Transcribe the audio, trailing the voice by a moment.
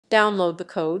Download the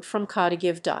code from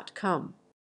codegive.com.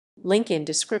 Link in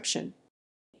description.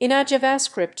 In a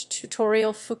JavaScript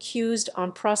tutorial focused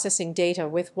on processing data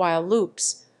with while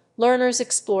loops, learners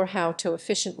explore how to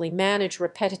efficiently manage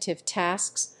repetitive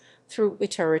tasks through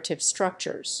iterative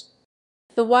structures.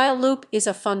 The while loop is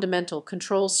a fundamental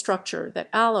control structure that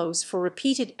allows for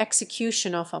repeated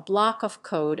execution of a block of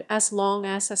code as long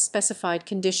as a specified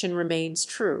condition remains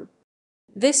true.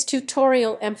 This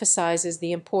tutorial emphasizes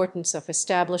the importance of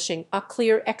establishing a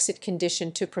clear exit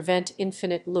condition to prevent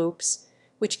infinite loops,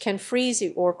 which can freeze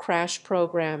or crash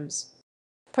programs.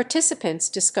 Participants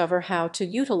discover how to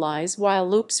utilize while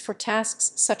loops for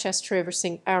tasks such as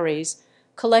traversing arrays,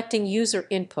 collecting user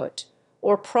input,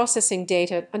 or processing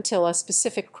data until a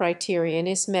specific criterion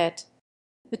is met.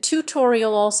 The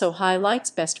tutorial also highlights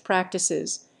best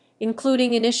practices,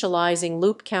 including initializing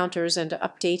loop counters and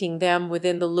updating them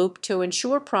within the loop to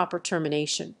ensure proper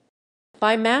termination.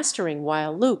 By mastering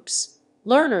while loops,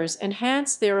 learners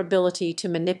enhance their ability to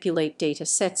manipulate data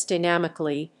sets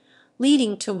dynamically,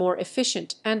 leading to more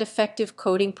efficient and effective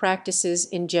coding practices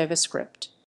in JavaScript.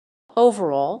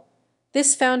 Overall,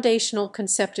 this foundational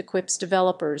concept equips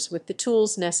developers with the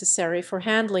tools necessary for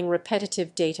handling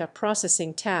repetitive data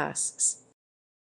processing tasks.